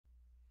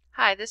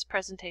Hi, this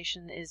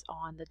presentation is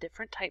on the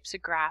different types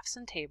of graphs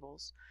and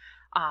tables,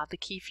 the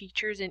key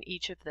features in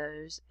each of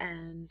those,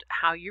 and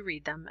how you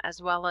read them,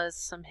 as well as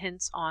some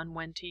hints on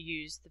when to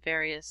use the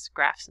various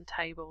graphs and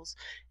tables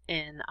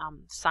in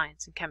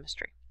science and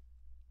chemistry.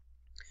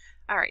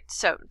 Alright,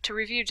 so to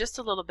review just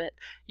a little bit,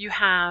 you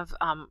have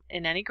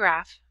in any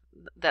graph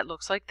that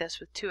looks like this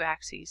with two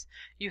axes,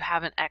 you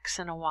have an X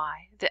and a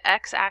Y. The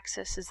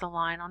X-axis is the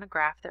line on a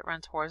graph that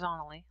runs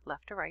horizontally,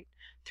 left to right,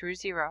 through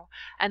 0,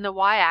 and the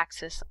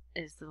Y-axis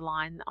is the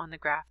line on the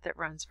graph that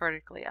runs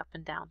vertically up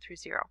and down through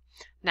 0.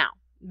 Now,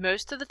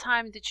 most of the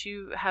time that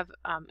you have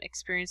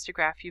experienced a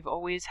graph, you've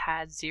always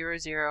had 0,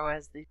 0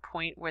 as the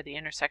point where the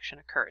intersection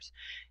occurs.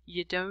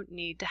 You don't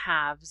need to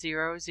have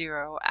 0,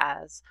 0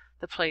 as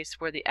the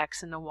place where the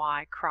X and the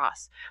Y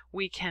cross.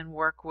 We can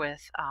work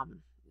with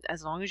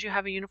as long as you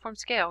have a uniform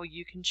scale,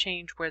 you can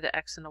change where the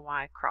X and the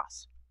Y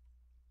cross.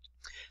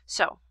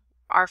 So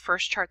our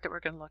first chart that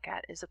we're going to look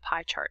at is a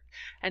pie chart.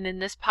 And in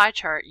this pie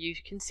chart, you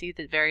can see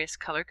the various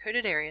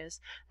color-coded areas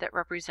that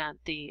represent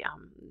the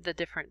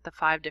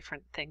 5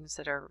 different things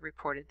that are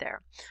reported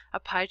there.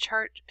 A pie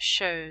chart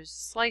shows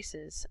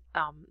slices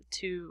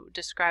to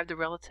describe the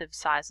relative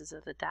sizes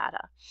of the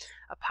data.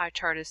 A pie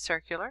chart is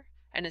circular,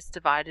 and it's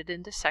divided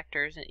into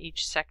sectors, and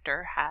each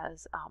sector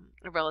has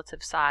a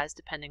relative size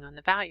depending on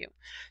the value.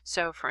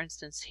 So for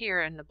instance,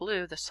 here in the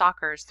blue, the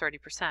soccer is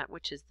 30%,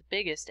 which is the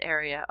biggest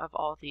area of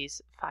all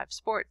these 5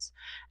 sports,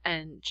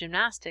 and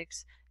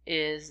gymnastics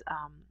is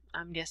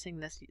I'm guessing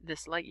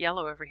this light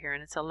yellow over here,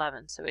 and it's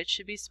 11, so it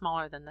should be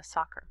smaller than the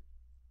soccer.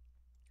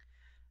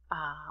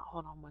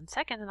 Hold on one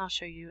second and I'll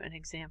show you an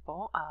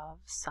example of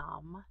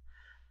some.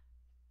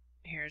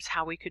 Here's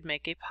how we could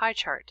make a pie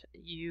chart.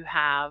 You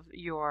have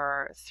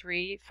your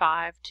 3,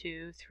 5,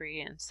 2,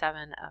 3, and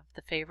 7 of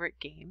the favorite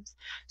games.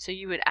 So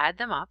you would add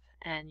them up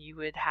and you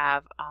would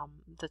have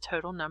the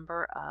total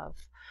number of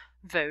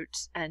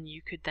votes, and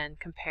you could then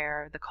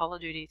compare the Call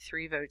of Duty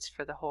 3 votes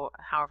for the whole,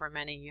 however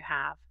many you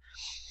have,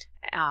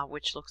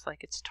 which looks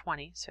like it's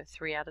 20, so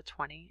 3 out of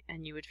 20,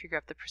 and you would figure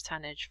out the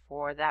percentage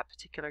for that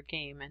particular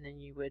game, and then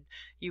you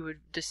would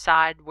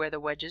decide where the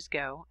wedges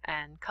go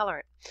and color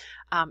it.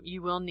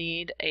 You will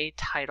need a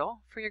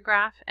title for your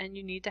graph, and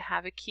you need to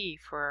have a key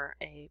for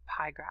a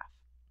pie graph.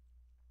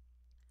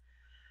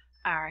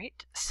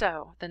 Alright,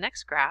 so the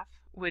next graph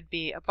would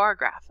be a bar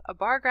graph. A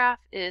bar graph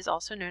is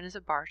also known as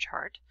a bar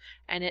chart,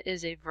 and it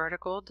is a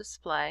vertical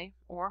display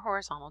or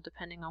horizontal,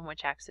 depending on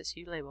which axis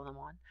you label them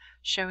on,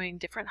 showing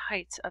different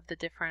heights of the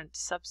different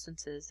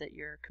substances that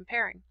you're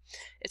comparing.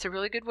 It's a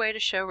really good way to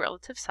show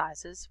relative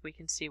sizes. We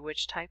can see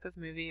which type of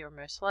movie you're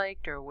most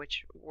liked or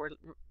which were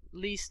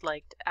least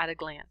liked at a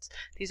glance.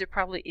 These are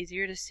probably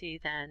easier to see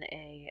than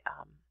a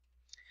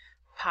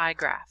pie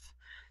graph.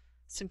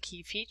 Some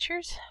key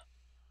features.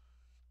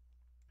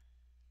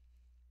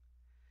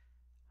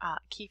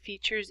 Key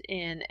features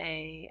in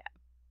a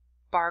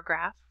bar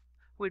graph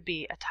would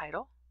be a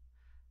title,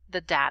 the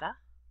data,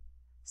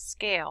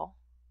 scale,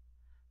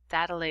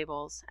 data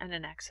labels, and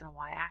an X and a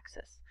Y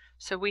axis.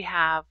 So we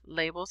have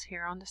labels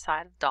here on the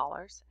side of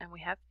dollars, and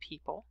we have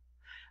people.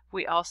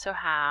 We also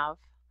have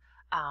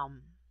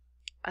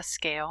a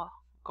scale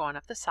going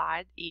up the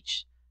side.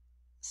 Each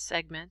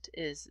segment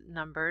is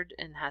numbered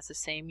and has the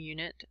same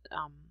unit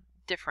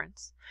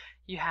difference.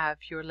 You have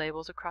your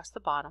labels across the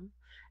bottom,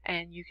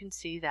 and you can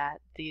see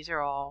that these are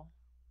all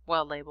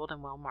well labeled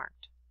and well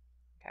marked.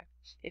 Okay.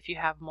 If you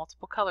have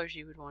multiple colors,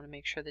 you would want to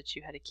make sure that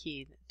you had a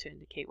key to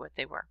indicate what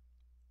they were.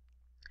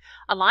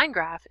 A line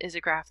graph is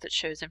a graph that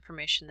shows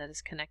information that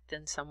is connected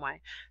in some way,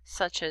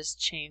 such as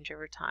change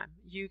over time.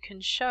 You can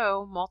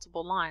show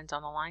multiple lines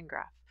on a line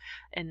graph.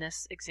 In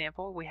this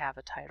example, we have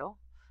a title,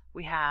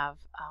 we have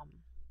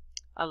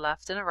a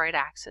left and a right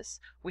axis.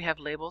 We have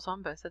labels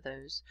on both of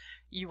those.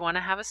 You want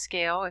to have a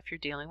scale if you're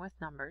dealing with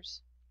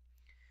numbers.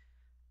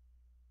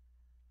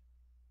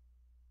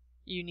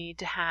 You need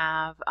to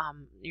have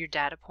your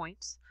data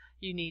points.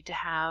 You need to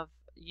have,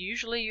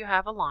 usually you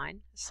have a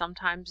line.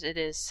 Sometimes it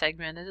is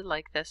segmented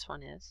like this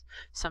one is.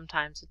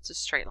 Sometimes it's a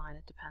straight line.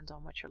 It depends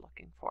on what you're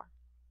looking for.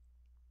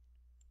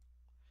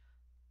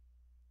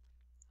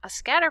 A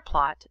scatter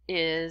plot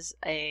is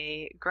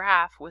a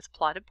graph with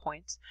plotted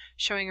points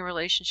showing a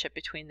relationship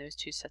between those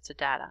two sets of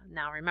data.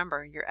 Now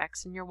remember, your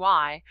X and your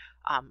Y,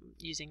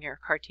 using your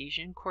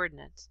Cartesian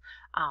coordinates,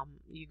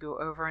 you go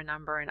over a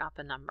number and up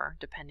a number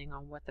depending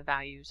on what the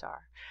values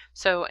are.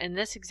 So in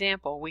this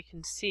example, we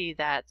can see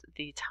that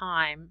the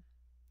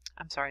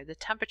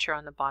temperature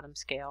on the bottom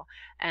scale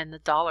and the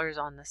dollars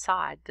on the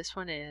side, this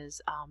one is,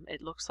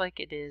 it looks like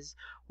it is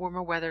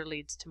warmer weather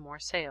leads to more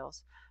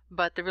sales.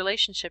 But the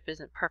relationship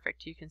isn't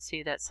perfect. You can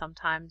see that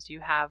sometimes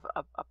you have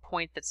a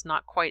point that's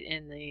not quite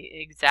in the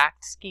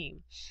exact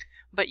scheme.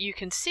 But you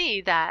can see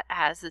that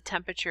as the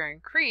temperature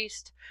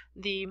increased,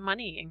 the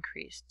money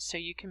increased. So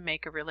you can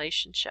make a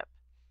relationship.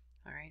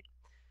 All right.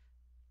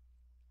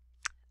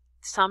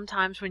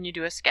 Sometimes when you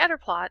do a scatter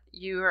plot,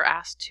 you are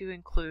asked to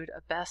include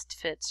a best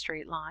fit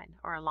straight line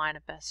or a line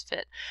of best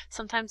fit.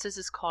 Sometimes this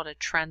is called a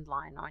trend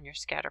line on your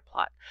scatter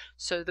plot.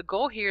 So the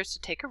goal here is to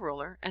take a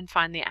ruler and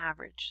find the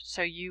average.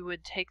 So you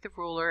would take the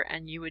ruler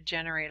and you would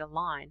generate a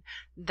line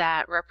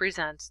that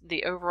represents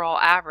the overall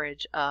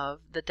average of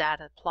the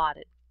data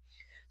plotted.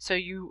 So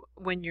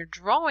when you're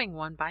drawing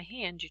one by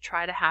hand, you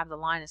try to have the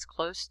line as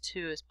close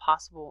to as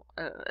possible,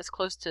 as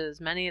close to as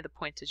many of the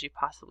points as you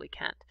possibly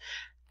can.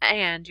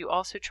 And you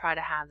also try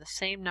to have the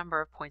same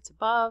number of points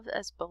above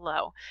as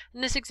below.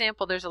 In this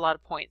example, there's a lot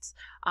of points.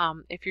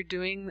 If you're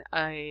doing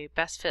a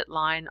best fit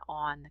line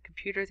on the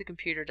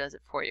computer does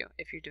it for you.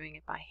 If you're doing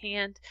it by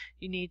hand,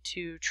 you need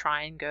to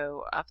try and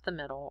go up the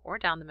middle or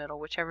down the middle,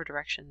 whichever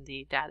direction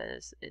the data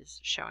is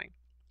showing.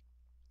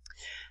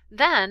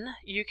 Then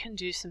you can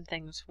do some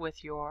things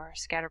with your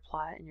scatter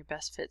plot and your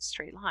best fit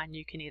straight line.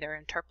 You can either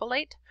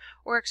interpolate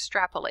or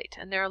extrapolate,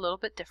 and they're a little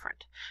bit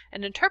different.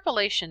 An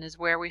interpolation is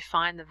where we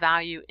find the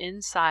value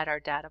inside our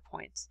data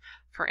points.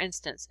 For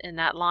instance, in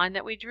that line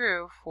that we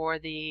drew for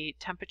the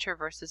temperature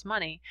versus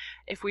money,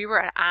 if we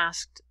were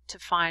asked to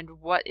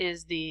find what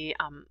is the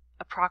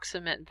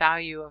approximate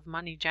value of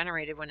money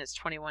generated when it's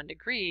 21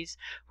 degrees,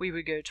 we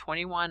would go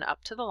 21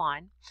 up to the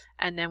line,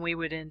 and then we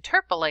would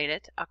interpolate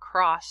it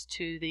across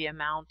to the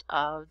amount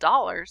of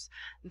dollars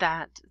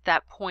that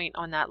that point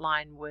on that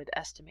line would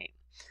estimate.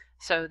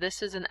 So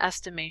this is an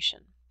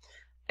estimation.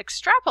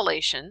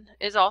 Extrapolation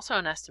is also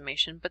an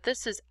estimation, but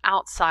this is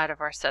outside of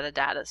our set of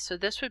data. So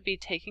this would be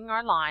taking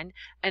our line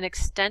and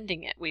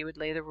extending it. We would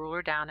lay the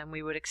ruler down and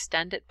we would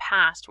extend it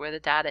past where the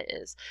data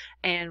is.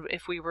 And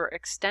if we were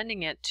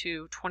extending it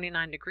to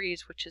 29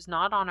 degrees, which is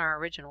not on our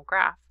original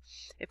graph,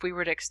 if we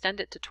were to extend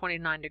it to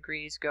 29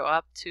 degrees, go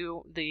up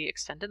to the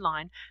extended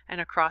line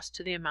and across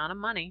to the amount of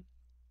money,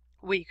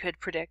 we could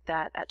predict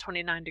that at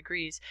 29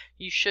 degrees,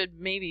 you should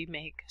maybe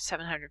make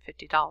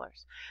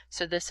 $750.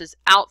 So this is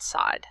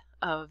outside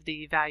of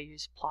the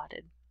values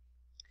plotted.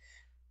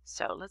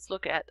 So let's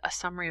look at a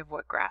summary of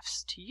what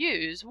graphs to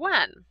use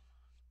when.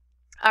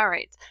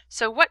 Alright,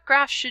 so what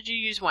graphs should you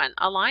use when?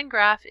 A line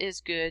graph is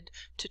good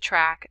to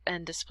track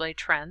and display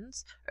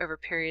trends over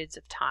periods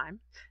of time.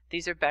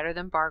 These are better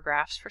than bar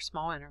graphs for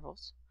small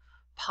intervals.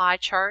 Pie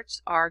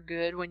charts are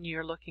good when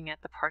you're looking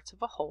at the parts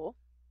of a whole.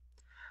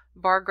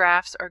 Bar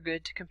graphs are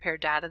good to compare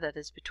data that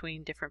is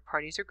between different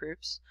parties or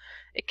groups.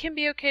 It can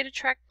be okay to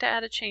track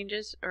data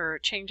changes,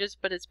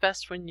 but it's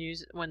best when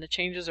the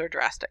changes are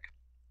drastic.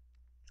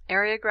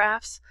 Area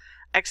graphs,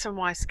 X and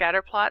Y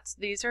scatter plots.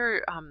 These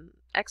are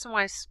X and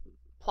Y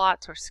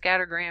plots or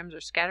scattergrams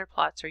or scatter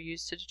plots are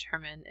used to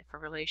determine if a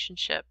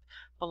relationship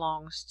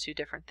belongs to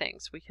different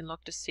things. We can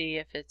look to see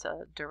if it's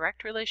a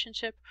direct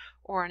relationship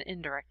or an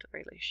indirect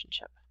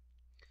relationship.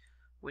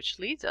 Which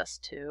leads us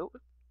to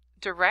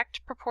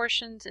direct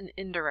proportions and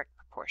indirect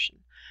proportion.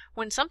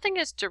 When something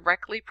is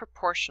directly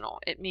proportional,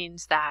 it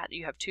means that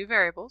you have two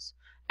variables,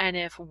 and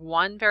if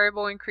one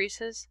variable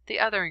increases, the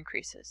other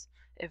increases.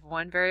 If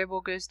one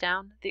variable goes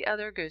down, the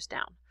other goes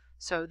down.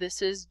 So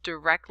this is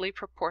directly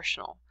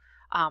proportional.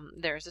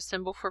 There's a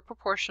symbol for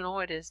proportional.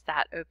 It is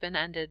that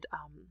open-ended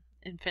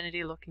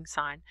infinity looking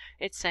sign.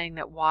 It's saying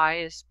that y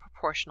is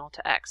proportional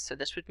to x. So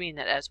this would mean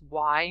that as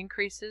y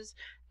increases,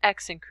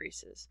 x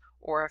increases.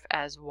 Or if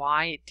as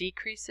y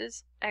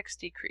decreases, x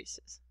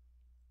decreases.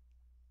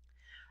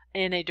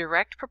 In a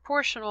direct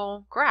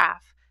proportional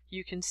graph,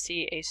 you can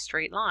see a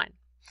straight line.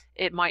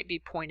 It might be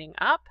pointing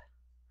up,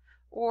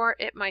 or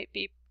it might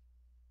be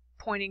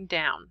pointing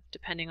down,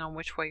 depending on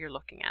which way you're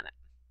looking at it.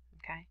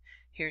 Okay,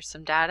 here's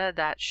some data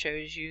that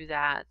shows you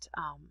that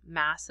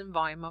mass and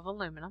volume of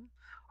aluminum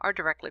are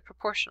directly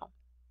proportional.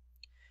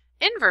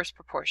 Inverse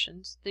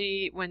proportions,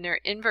 when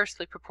they're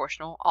inversely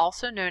proportional,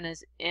 also known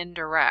as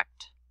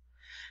indirect,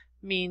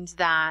 means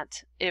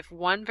that if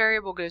one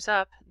variable goes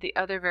up, the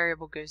other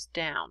variable goes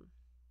down.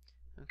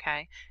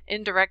 Okay?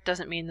 Indirect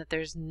doesn't mean that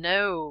there's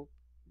no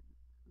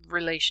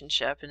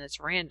relationship and it's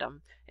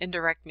random.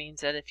 Indirect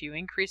means that if you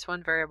increase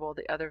one variable,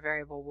 the other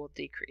variable will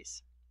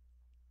decrease.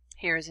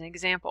 Here's an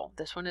example.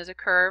 This one is a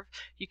curve.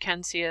 You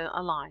can see a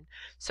line.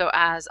 So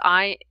as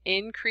I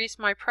increase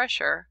my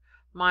pressure,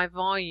 my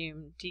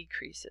volume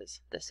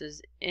decreases. This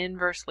is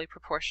inversely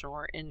proportional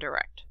or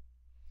indirect.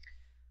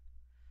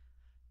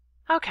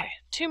 Okay,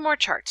 two more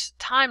charts.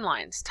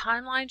 Timelines.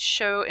 Timelines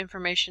show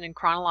information in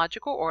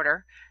chronological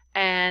order,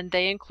 and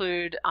they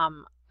include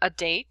a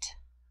date,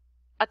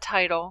 a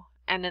title,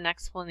 and an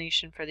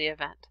explanation for the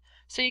event.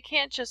 So you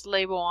can't just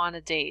label on a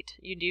date.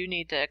 You do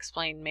need to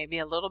explain maybe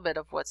a little bit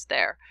of what's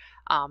there.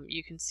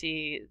 You can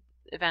see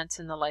events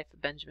in the life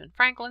of Benjamin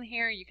Franklin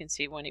here. You can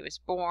see when he was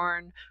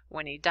born,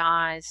 when he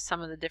dies, some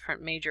of the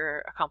different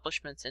major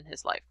accomplishments in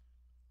his life.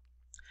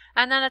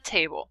 And then a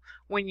table.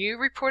 When you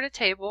report a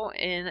table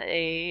in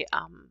a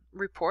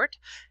report,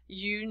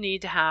 you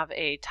need to have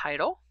a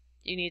title,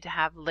 you need to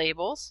have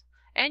labels,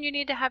 and you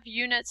need to have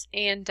units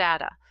and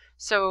data.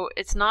 So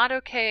it's not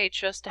okay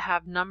just to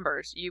have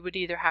numbers. You would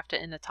either have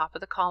to, in the top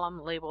of the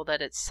column, label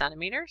that it's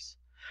centimeters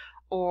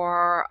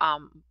or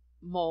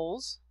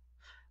moles,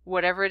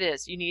 whatever it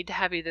is, you need to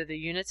have either the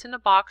units in a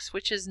box,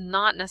 which is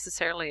not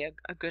necessarily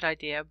a good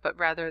idea, but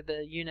rather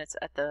the units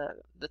at the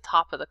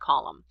top of the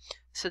column.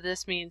 So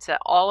this means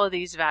that all of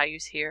these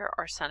values here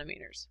are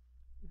centimeters.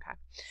 Okay.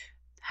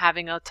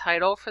 Having a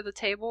title for the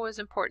table is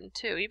important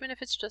too, even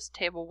if it's just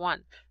table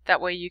 1.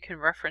 That way you can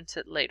reference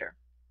it later.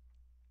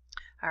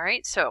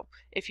 Alright, so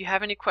if you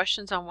have any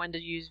questions on when to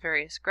use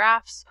various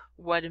graphs,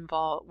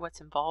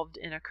 what's involved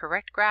in a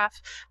correct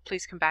graph,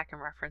 please come back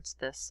and reference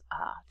this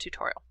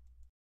tutorial.